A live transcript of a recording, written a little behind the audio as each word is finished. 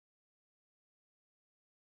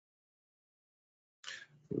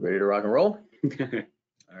Ready to rock and roll?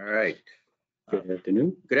 All right. Good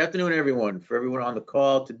afternoon. Good afternoon, everyone. For everyone on the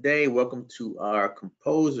call today, welcome to our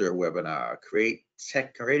Composer webinar,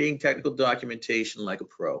 Creating Technical Documentation Like a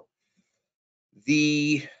Pro.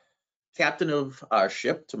 The captain of our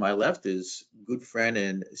ship to my left is good friend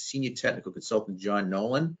and senior technical consultant, John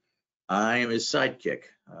Nolan. I am his sidekick,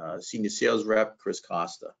 senior sales rep, Chris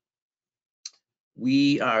Costa.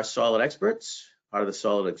 We are Solidxperts, part of the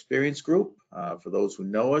Solidxperts group. For those who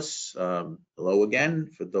know us, hello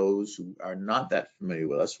again. For those who are not that familiar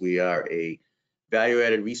with us, we are a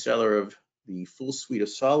value-added reseller of the full suite of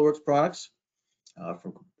SOLIDWORKS products,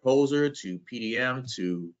 from Composer to PDM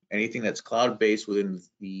to anything that's cloud-based within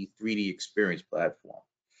the 3D experience platform.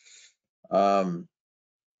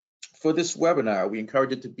 For this webinar, we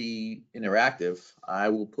encourage it to be interactive. I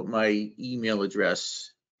will put my email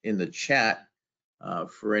address in the chat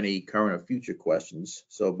for any current or future questions.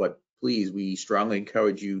 But please, we strongly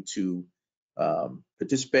encourage you to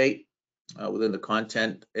participate within the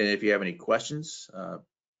content. And if you have any questions,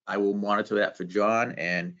 I will monitor that for John,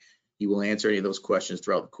 and he will answer any of those questions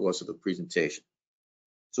throughout the course of the presentation.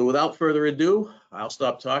 So without further ado, I'll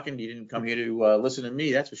stop talking. You didn't come here to listen to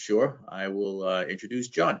me, that's for sure. I will introduce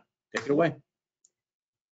John. Take it away.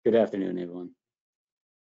 Good afternoon, everyone.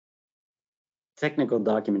 Technical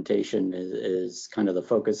documentation is kind of the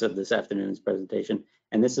focus of this afternoon's presentation,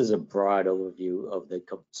 and this is a broad overview of the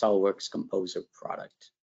SOLIDWORKS Composer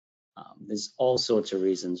product. There's all sorts of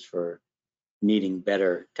reasons for needing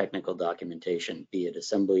better technical documentation, be it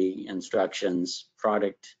assembly instructions,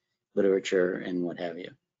 product literature, and what have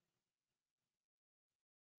you.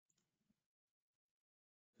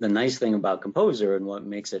 The nice thing about Composer and what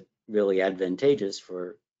makes it really advantageous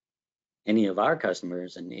for any of our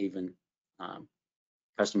customers and even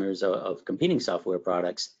customers of competing software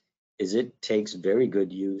products is it takes very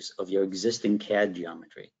good use of your existing CAD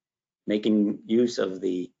geometry, making use of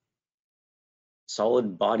the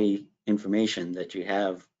solid body information that you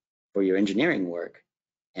have for your engineering work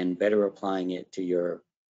and better applying it to your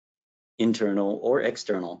internal or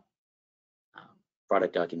external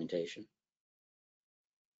product documentation.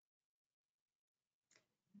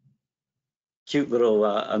 Cute little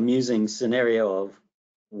amusing scenario of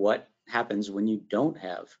what happens when you don't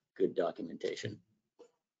have good documentation.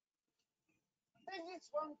 Hey, this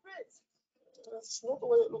one bit. That's not the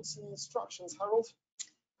way it looks in the instructions, Harold.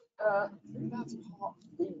 I think that's part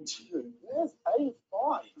B2. There's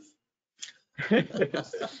A5.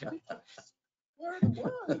 Where are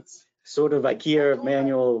the words? Sort of IKEA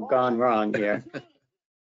manual gone wrong here. It's like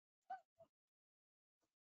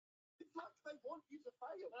they want you to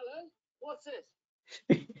fail. Hello? What's this?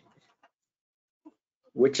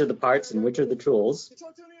 Which are the parts and which are the tools? You try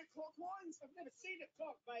doing it clockwise? I've never seen a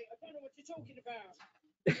clock, mate. I don't know what you're talking about.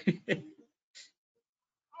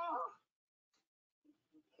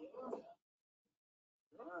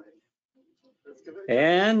 Right. Let's give it a go.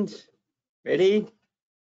 And ready?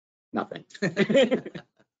 Nothing.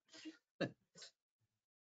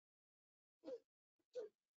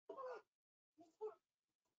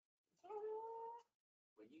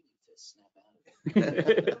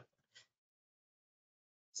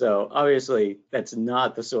 So obviously that's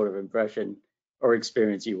not the sort of impression or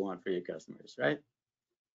experience you want for your customers, right?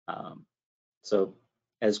 So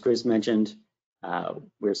as Chris mentioned,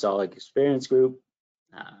 we're a Solidxperts group.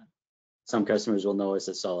 Some customers will know us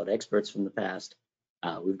as Solidxperts from the past.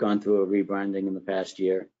 We've gone through a rebranding in the past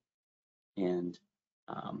year. And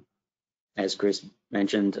as Chris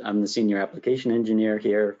mentioned, I'm the senior application engineer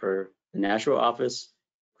here for the Nashua office.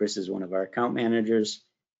 Chris is one of our account managers.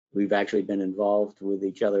 We've actually been involved with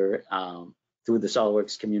each other through the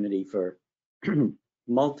SOLIDWORKS community for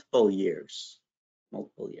multiple years. A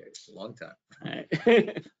long time.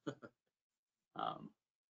 Right.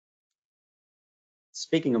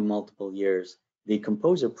 Speaking of multiple years, the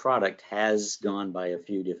Composer product has gone by a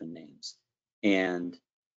few different names. And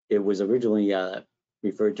it was originally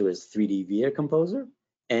referred to as 3D Via Composer,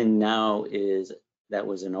 and now that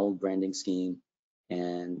was an old branding scheme.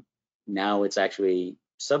 And now it's actually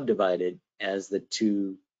subdivided as the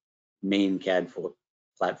two main CAD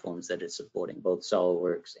platforms that it's supporting, both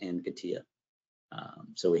SOLIDWORKS and CATIA.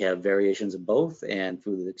 So we have variations of both, and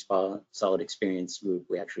through the Solidxperts group,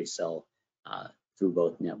 we actually sell through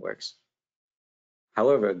both networks.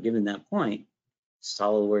 However, given that point,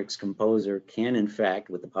 SOLIDWORKS Composer can, in fact,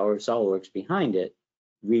 with the power of SOLIDWORKS behind it,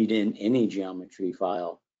 read in any geometry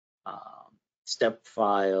file, step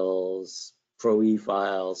files, Pro-E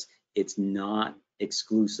files. It's not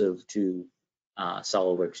exclusive to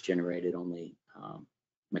SOLIDWORKS generated only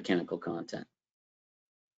mechanical content.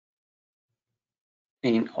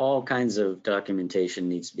 And all kinds of documentation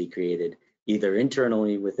needs to be created, either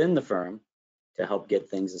internally within the firm to help get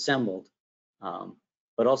things assembled,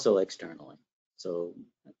 but also externally. So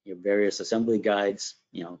your various assembly guides,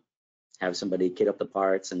 have somebody kit up the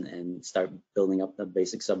parts and start building up the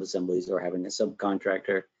basic sub-assemblies, or having a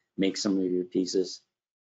subcontractor make some of your pieces.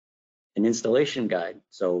 An installation guide.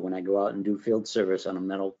 So when I go out and do field service on a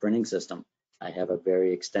metal printing system, I have a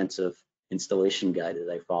very extensive installation guide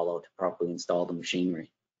that I follow to properly install the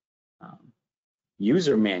machinery.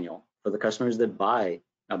 User manual for the customers that buy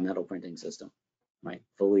a metal printing system, right?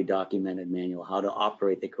 Fully documented manual, how to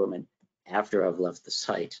operate the equipment after I've left the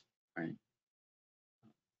site, right?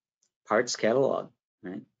 Parts catalog,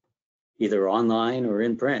 right? Either online or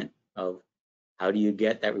in print, of how do you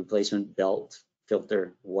get that replacement belt,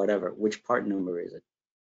 filter, whatever, which part number is it?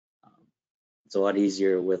 It's a lot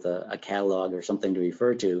easier with a catalog or something to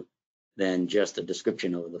refer to than just a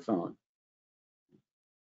description over the phone.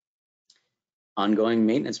 Ongoing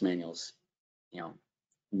maintenance manuals.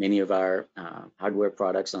 Many of our hardware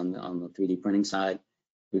products on the 3D printing side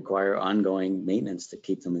require ongoing maintenance to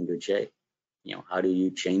keep them in good shape. How do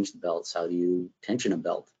you change the belts? How do you tension a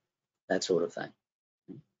belt? That sort of thing.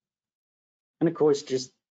 And of course,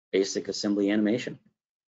 just basic assembly animation.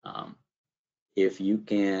 If you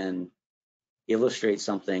can illustrate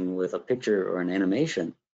something with a picture or an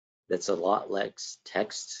animation, that's a lot less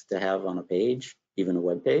text to have on a page, even a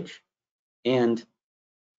web page, and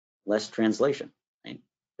less translation, right?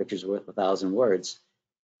 Picture's worth 1,000 words.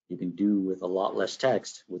 You can do with a lot less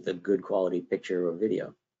text with a good quality picture or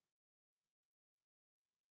video.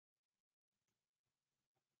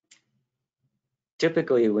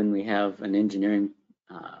 Typically, when we have an engineering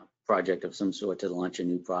project of some sort to launch a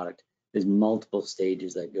new product, there's multiple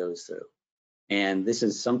stages that goes through. And this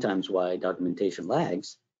is sometimes why documentation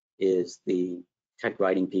lags, is the tech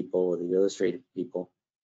writing people or the illustrative people,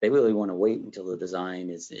 they really want to wait until the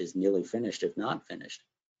design is nearly finished, if not finished.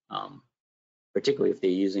 Particularly if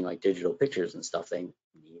they're using like digital pictures and stuff, they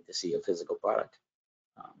need to see a physical product.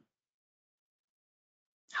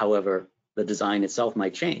 However, the design itself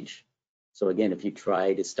might change. So again, if you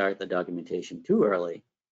try to start the documentation too early,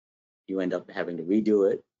 you end up having to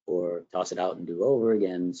redo it or toss it out and do over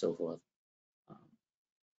again and so forth.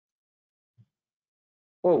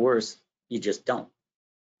 Or worse, you just don't,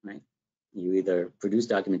 right? You either produce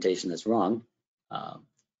documentation that's wrong.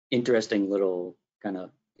 Interesting little kind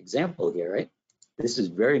of example here, right? This is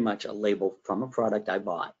very much a label from a product I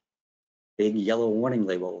bought. Big yellow warning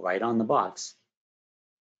label right on the box.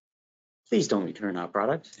 Please don't return our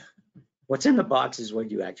product. What's in the box is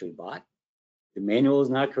what you actually bought. The manual is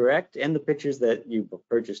not correct, and the pictures that you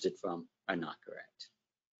purchased it from are not correct.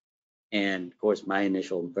 And of course, my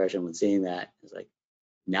initial impression when seeing that is like,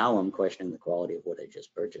 now I'm questioning the quality of what I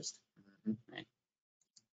just purchased. Right?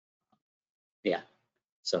 Yeah.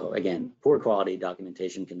 So again, poor quality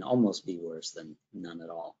documentation can almost be worse than none at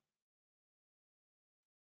all.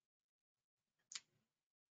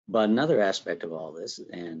 But another aspect of all this,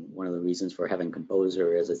 and one of the reasons for having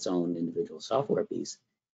Composer as its own individual software piece,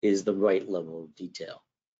 is the right level of detail.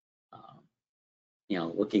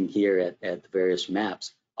 Looking here at the various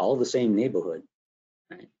maps, all the same neighborhood,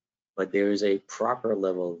 right? But there is a proper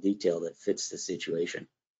level of detail that fits the situation.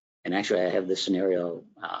 And actually, I have this scenario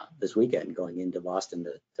this weekend going into Boston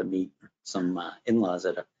to meet some in-laws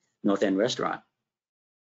at a North End restaurant.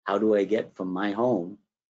 How do I get from my home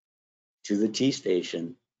to the T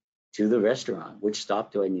station to the restaurant? Which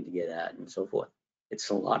stop do I need to get at, and so forth? It's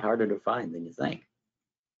a lot harder to find than you think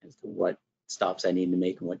as to what stops I need to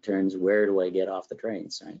make and what turns, where do I get off the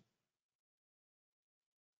trains, right?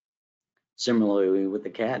 Similarly with the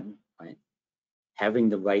CAD, right? Having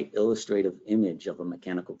the right illustrative image of a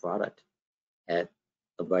mechanical product at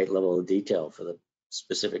the right level of detail for the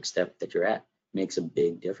specific step that you're at makes a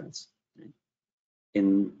big difference. Right?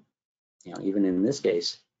 Even in this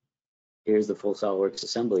case, here's the full SOLIDWORKS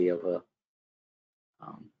assembly of a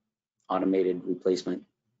automated replacement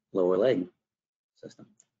lower leg system.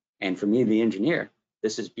 And for me, the engineer,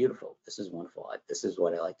 this is beautiful. This is wonderful. This is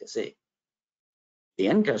what I like to see. The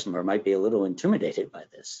end customer might be a little intimidated by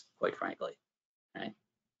this, quite frankly. Right?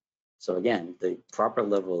 So again, the proper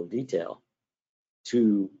level of detail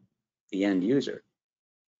to the end user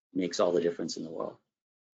makes all the difference in the world.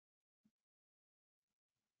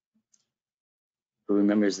 Who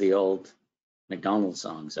remembers the old McDonald's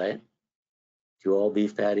songs, right? 2 all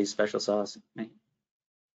beef patties, special sauce, right?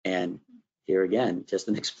 And here again, just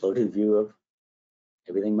an exploded view of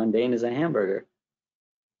everything mundane as a hamburger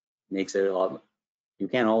makes it a lot. You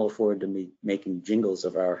can't all afford to be making jingles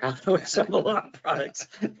of our how to assemble our products.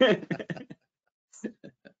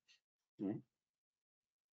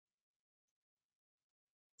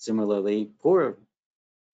 Similarly, poor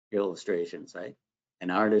illustrations, right? An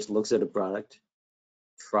artist looks at a product,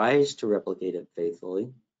 tries to replicate it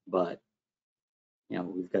faithfully, but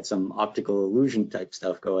we've got some optical illusion type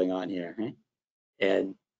stuff going on here, right?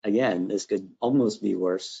 And again, this could almost be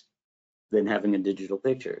worse than having a digital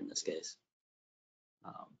picture in this case.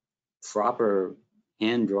 Proper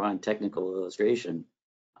hand-drawn technical illustration,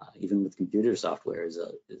 even with computer software, is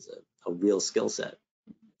a real skill set.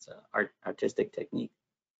 It's an artistic technique.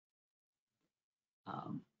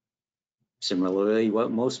 Similarly, what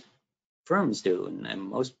most firms do, and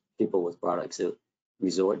most people with products do,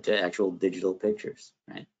 resort to actual digital pictures,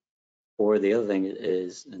 right? Or the other thing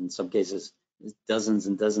is, in some cases, dozens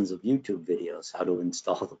and dozens of YouTube videos how to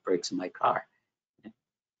install the brakes in my car.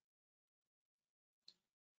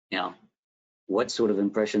 What sort of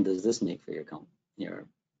impression does this make for your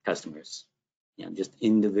customers? Just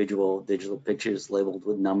individual digital pictures labeled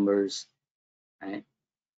with numbers, right?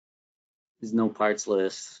 There's no parts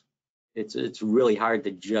list. It's really hard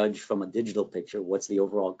to judge from a digital picture what's the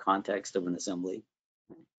overall context of an assembly.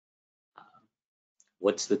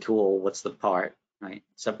 What's the tool? What's the part? Right?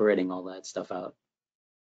 Separating all that stuff out.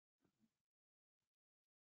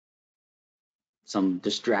 Some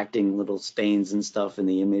distracting little stains and stuff in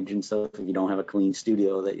the image and stuff if you don't have a clean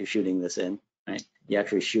studio that you're shooting this in, right? You're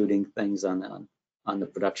actually shooting things on the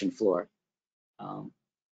production floor. And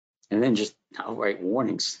then just outright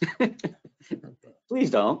warnings. Please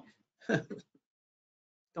don't.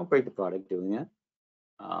 Don't break the product doing that.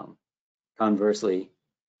 Conversely,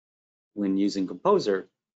 when using Composer,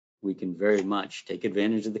 we can very much take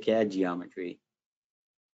advantage of the CAD geometry,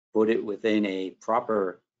 put it within a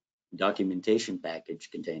proper documentation package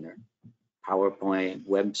container, PowerPoint,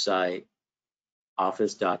 website,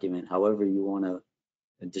 Office document, however you want to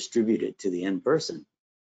distribute it to the end person,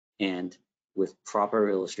 and with proper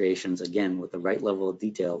illustrations, again, with the right level of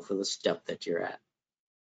detail for the step that you're at.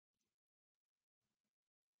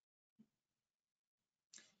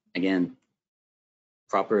 Again,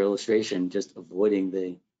 proper illustration, just avoiding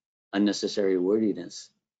the unnecessary wordiness.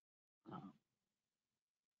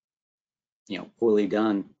 Poorly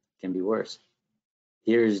done can be worse.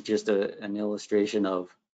 Here's just an illustration of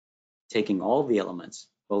taking all the elements,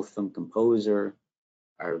 both from Composer,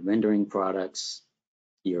 our rendering products,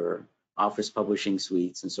 your Office publishing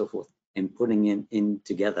suites, and so forth, and putting it in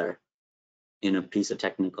together in a piece of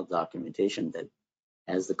technical documentation that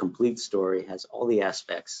has the complete story, has all the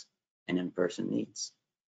aspects an in-person needs.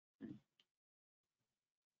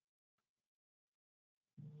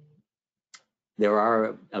 There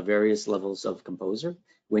are various levels of Composer.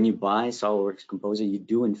 When you buy SOLIDWORKS Composer, you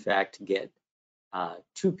do in fact get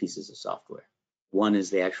two pieces of software. One is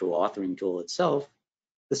the actual authoring tool itself.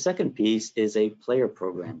 The second piece is a player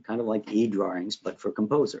program, kind of like eDrawings, but for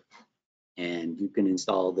Composer. And you can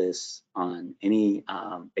install this on any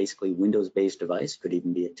basically Windows-based device, could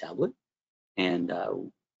even be a tablet. And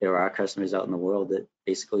there are customers out in the world that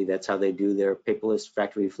basically that's how they do their paperless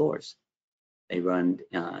factory floors. They run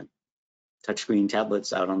touchscreen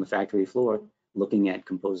tablets out on the factory floor looking at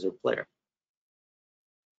Composer Player.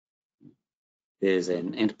 There's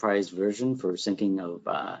an enterprise version for syncing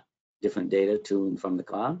of different data to and from the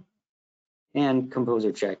cloud. And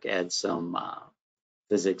Composer Check adds some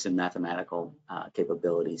physics and mathematical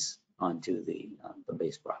capabilities onto the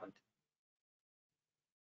base product.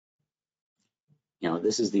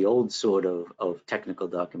 This is the old sort of technical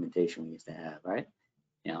documentation we used to have, right?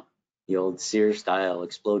 The old Sears style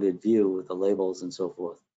exploded view with the labels and so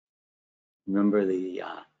forth. Remember the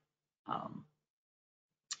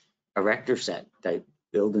erector set type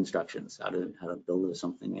build instructions, how to build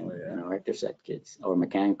something in an erector set kits or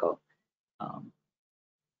mechanical.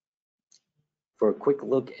 For a quick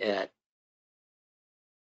look at,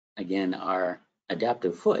 again, our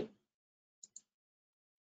adaptive foot,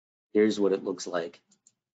 here's what it looks like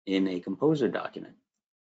in a Composer document.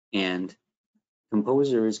 And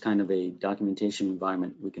Composer is kind of a documentation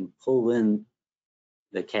environment. We can pull in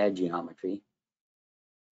the CAD geometry,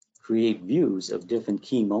 create views of different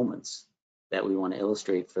key moments that we want to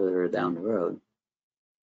illustrate further down the road,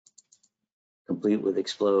 complete with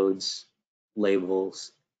explodes,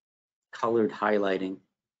 labels, colored highlighting.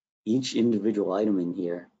 Each individual item in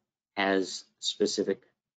here has specific,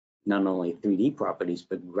 not only 3D properties,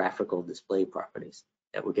 but graphical display properties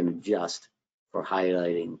that we can adjust for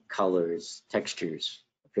highlighting, colors, textures,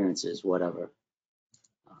 appearances, whatever.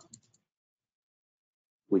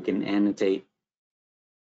 We can annotate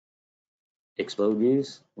explode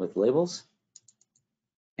views with labels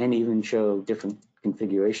and even show different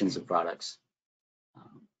configurations of products,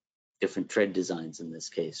 different tread designs in this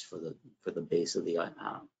case for the base of the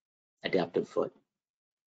adaptive foot.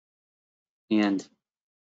 And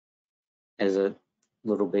as a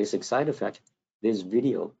little basic side effect, there's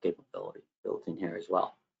video capability built in here as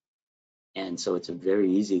well. And so it's a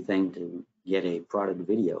very easy thing to get a product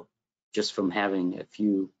video just from having a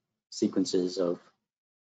few sequences of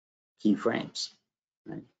keyframes,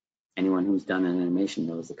 right? Anyone who's done an animation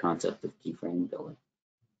knows the concept of keyframe building.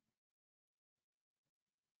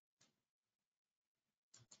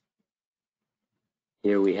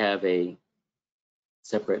 Here we have a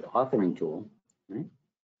separate authoring tool, right?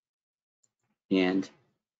 And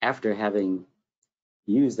after having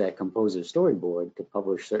used that Composer storyboard to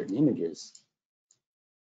publish certain images,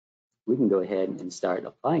 we can go ahead and start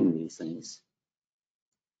applying these things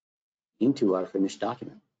into our finished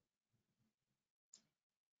document.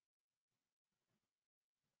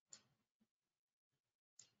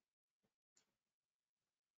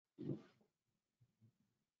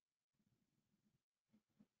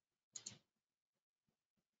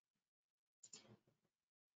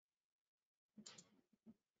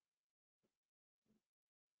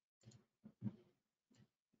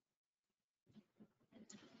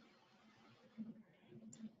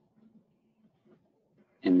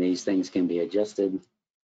 And these things can be adjusted.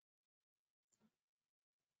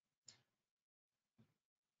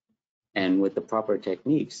 And with the proper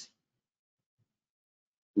techniques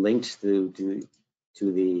linked to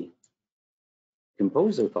the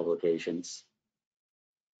Composer publications,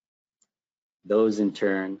 those in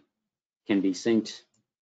turn can be synced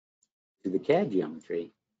to the CAD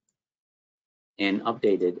geometry and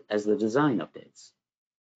updated as the design updates.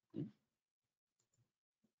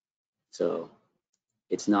 So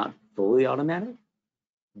it's not fully automatic,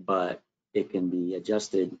 but it can be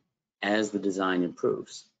adjusted as the design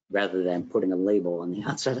improves, rather than putting a label on the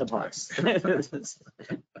outside of the box.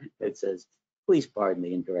 It says, please pardon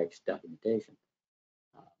the incorrect documentation.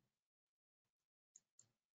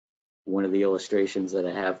 One of the illustrations that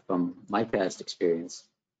I have from my past experience,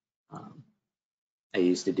 I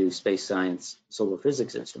used to do space science solar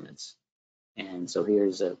physics instruments. And so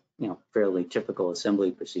here's a fairly typical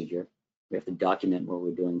assembly procedure. We have to document what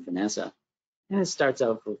we're doing for NASA. And it starts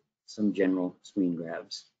out with some general screen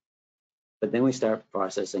grabs. But then we start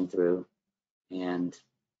processing through, and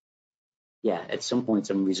yeah, at some points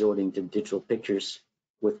I'm resorting to digital pictures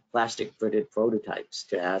with plastic printed prototypes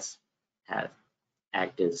to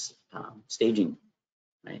act as staging,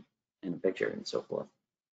 right, in a picture and so forth.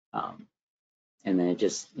 And then it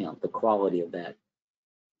just, the quality of that.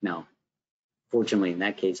 Now, fortunately, in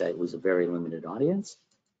that case, it was a very limited audience,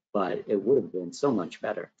 but it would have been so much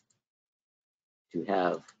better to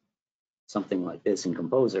have something like this in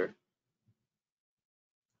Composer,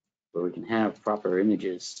 where we can have proper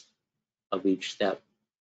images of each step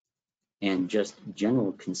and just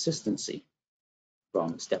general consistency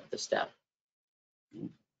from step to step.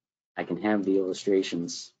 I can have the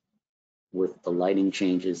illustrations with the lighting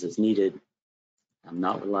changes as needed. I'm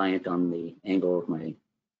not reliant on the angle of my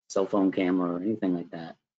cell phone camera or anything like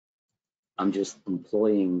that. I'm just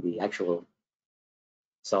employing the actual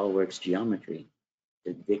SOLIDWORKS geometry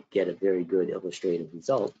to get a very good illustrative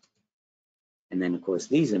result. And then, of course,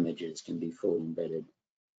 these images can be fully embedded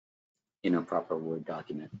in a proper Word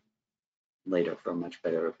document later for a much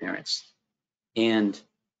better appearance. And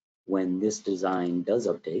when this design does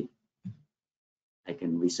update, I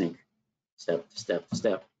can resync step to step to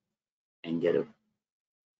step and get a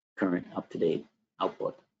current up-to-date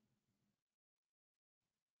output.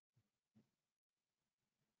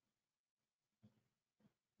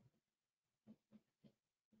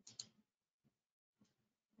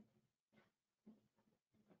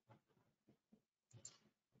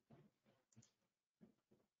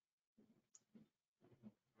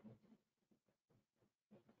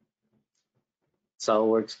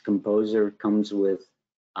 SOLIDWORKS Composer comes with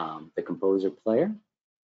the Composer player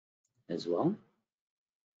as well.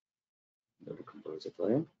 Go to Composer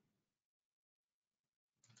player.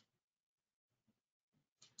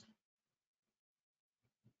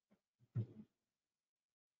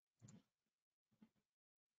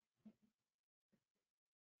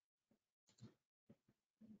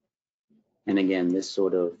 And again, this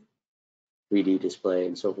sort of 3D display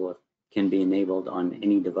and so forth can be enabled on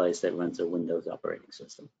any device that runs a Windows operating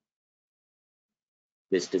system.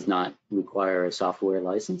 This does not require a software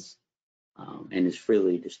license and is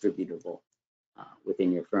freely distributable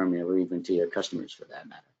within your firm or even to your customers for that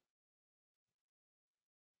matter.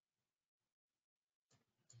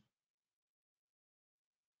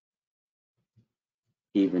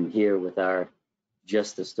 Even here with our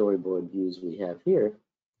just the storyboard views we have here,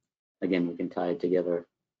 again, we can tie together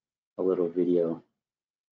a little video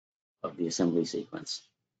of the assembly sequence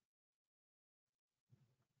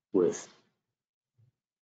with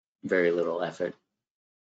very little effort.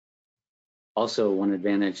 Also, one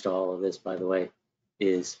advantage to all of this, by the way,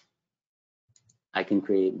 is I can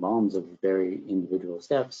create BOMs of very individual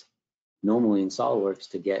steps. Normally in SOLIDWORKS,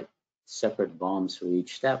 to get separate BOMs for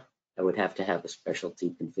each step, I would have to have a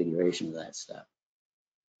specialty configuration of that step.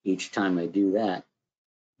 Each time I do that,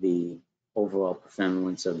 the overall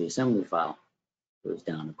performance of the assembly file goes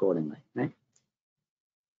down accordingly, right?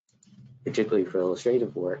 Particularly for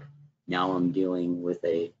illustrative work, now I'm dealing with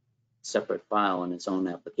a separate file in its own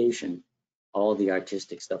application. All the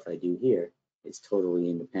artistic stuff I do here is totally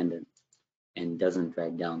independent and doesn't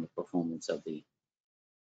drag down the performance of the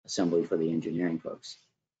assembly for the engineering folks.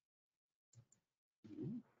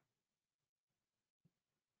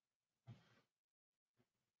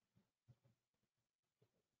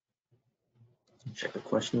 Check the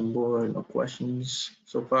question board. No questions.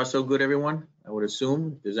 So far, so good, everyone. I would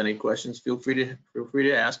assume. If there's any questions, feel free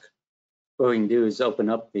to ask. What we can do is open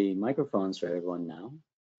up the microphones for everyone now.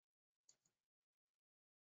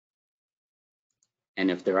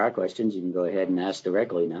 And if there are questions, you can go ahead and ask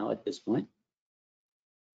directly now at this point.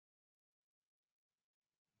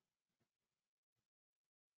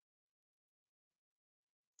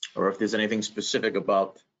 Or if there's anything specific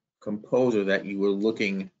about Composer that you were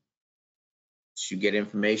looking to get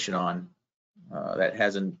information on that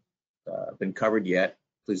hasn't been covered yet,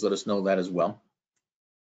 please let us know that as well.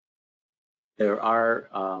 There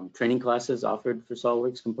are training classes offered for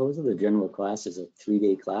SOLIDWORKS Composer. The general class is a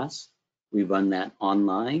 3-day class. We run that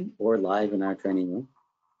online or live in our training room.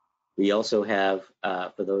 We also have,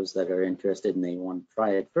 for those that are interested and they want to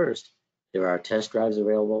try it first, there are test drives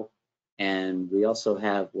available. And we also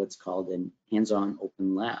have what's called an hands-on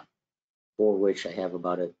open lab, for which I have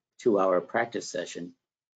about a 2-hour practice session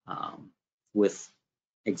with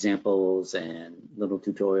examples and little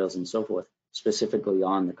tutorials and so forth, specifically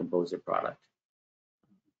on the Composer product,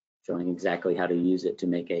 showing exactly how to use it to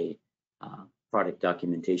make a product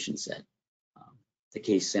documentation set. The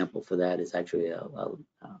case sample for that is actually a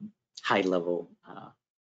high-level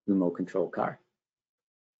remote control car.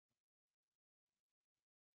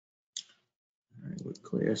 All right, we're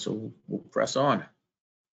clear, so we'll press on.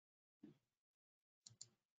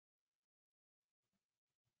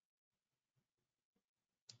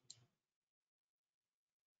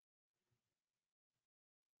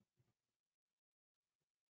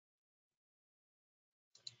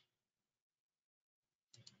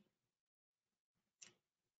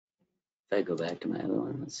 If I go back to my other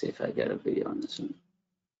one, let's see if I got a video on this one.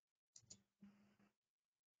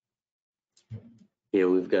 Here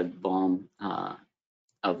we've got BOM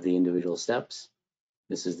of the individual steps.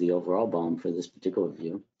 This is the overall BOM for this particular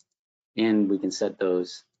view. And we can set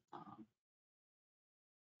those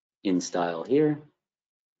in style here.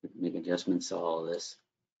 We can make adjustments to all of this.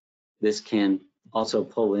 This can also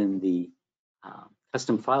pull in the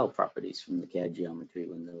custom file properties from the CAD geometry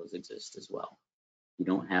when those exist as well. You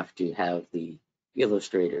don't have to have the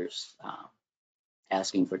illustrators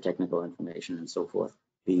asking for technical information and so forth.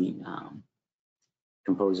 The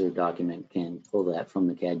Composer document can pull that from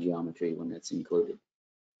the CAD geometry when it's included.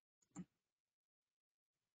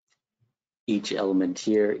 Each element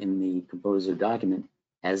here in the Composer document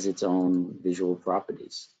has its own visual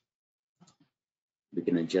properties. We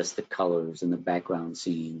can adjust the colors and the background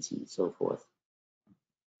scenes and so forth.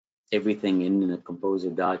 Everything in the Composer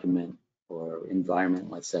document or environment,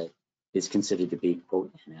 let's say, is considered to be,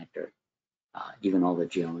 quote, an actor. Even all the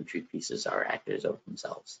geometry pieces are actors of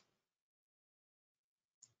themselves.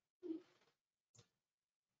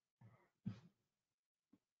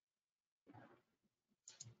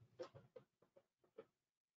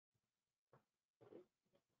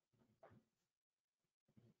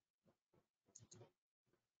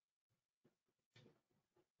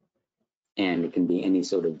 And it can be any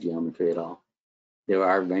sort of geometry at all. There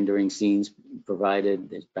are rendering scenes provided,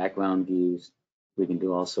 there's background views. We can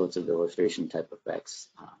do all sorts of illustration type effects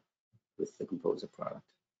with the Composer product.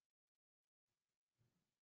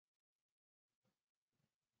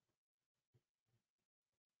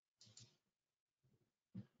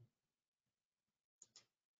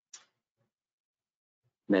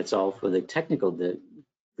 That's all for the technical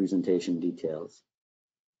presentation details.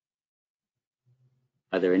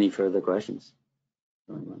 Are there any further questions?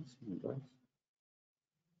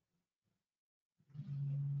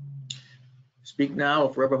 Speak now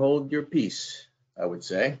or forever hold your peace, I would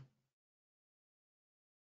say.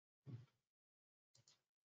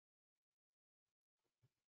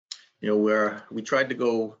 You know, where we tried to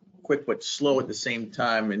go quick but slow at the same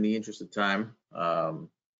time in the interest of time. You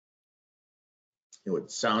know,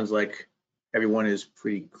 it sounds like everyone is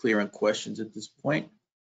pretty clear on questions at this point.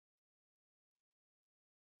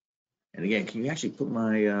 And again, can you actually put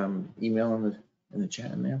my email in the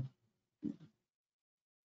chat in there?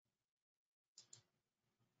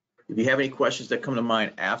 If you have any questions that come to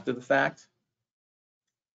mind after the fact,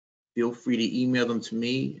 feel free to email them to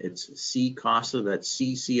me. It's ccosta, that's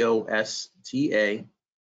CCOSTA,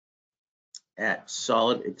 at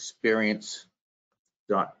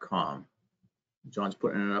solidexperience.com. John's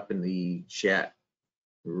putting it up in the chat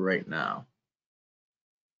right now.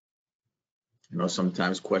 I know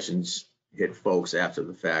sometimes questions hit folks after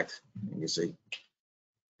the fact, and you say,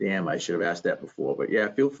 damn, I should have asked that before. But yeah,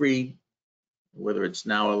 feel free, whether it's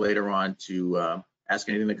now or later on, to ask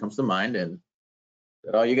anything that comes to mind. And is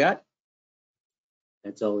that all you got?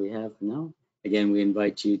 That's all we have for now. Again, we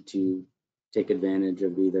invite you to take advantage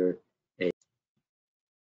of either